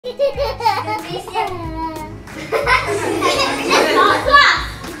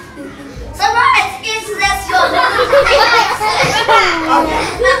Surprise! It's this your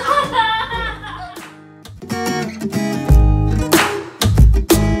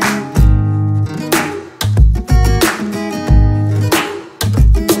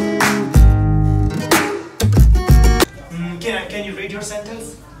Can you read your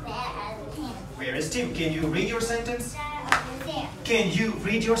sentence? Where is Tim? Can you read your sentence? Can you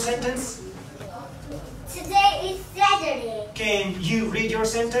read your sentence? Today is Saturday. Can you read your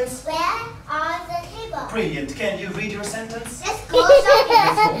sentence? Where are the table? Brilliant. Can you read your sentence? Let's go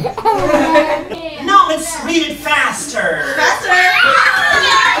shopping. Now let's read it faster.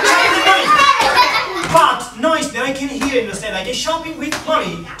 But noise that I can hear in the stand. Like shopping with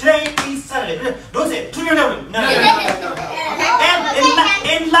mommy. Today is Saturday. Don't say it. No.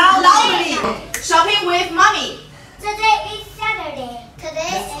 And loudly. Shopping with mommy. Today is Saturday.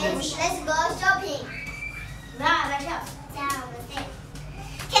 Today is let's go shopping. Now let's go.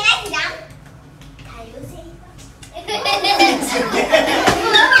 Can I sit down? Can you sit? Yes,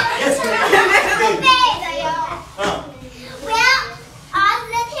 Where are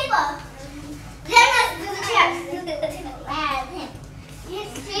the table? Let us do the chairs. He's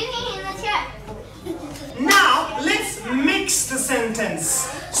sleeping in the chair. Now let's mix the sentence.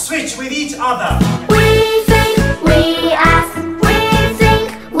 Switch with each other. We think, we ask, we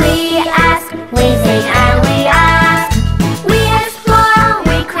think, we ask, we think and we ask. We explore,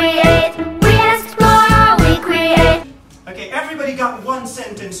 we create, we explore, we create. Okay, everybody got one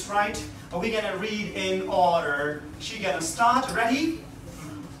sentence right? Are we gonna read in order? She gonna start. Ready?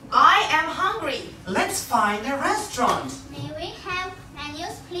 I am hungry. Let's find a restaurant. May we have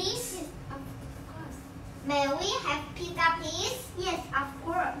menus, please? Yes, of course. May we have pizza, please? Yes, of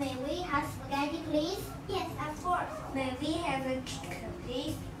course. May we have spaghetti, please? Yes, of course. May we have a chicken,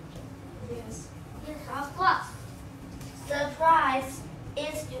 please? Yes. Yes, of course. Surprise!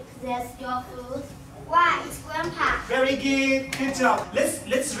 Is this your food? Why, it's Grandpa. Very good. Good job.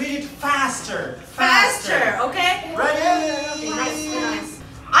 Let's read it faster. Okay? Ready? Nice.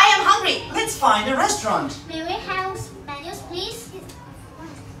 I am hungry. Let's find a restaurant. May we have menus, please? Yes, of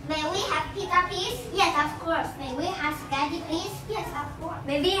course. May we have pizza, please? Yes, of course. May we have spaghetti, please? Yes, of course.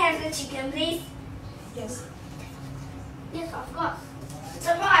 May we have the chicken, please? Yes. Yes, of course.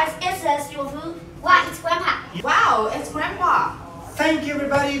 Surprise! Is this your food? Why, it's Grandpa. Wow, it's Grandpa. Thank you,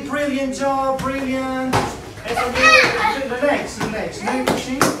 everybody. Brilliant job. Brilliant. And relax. No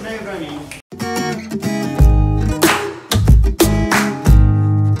pushing, no running.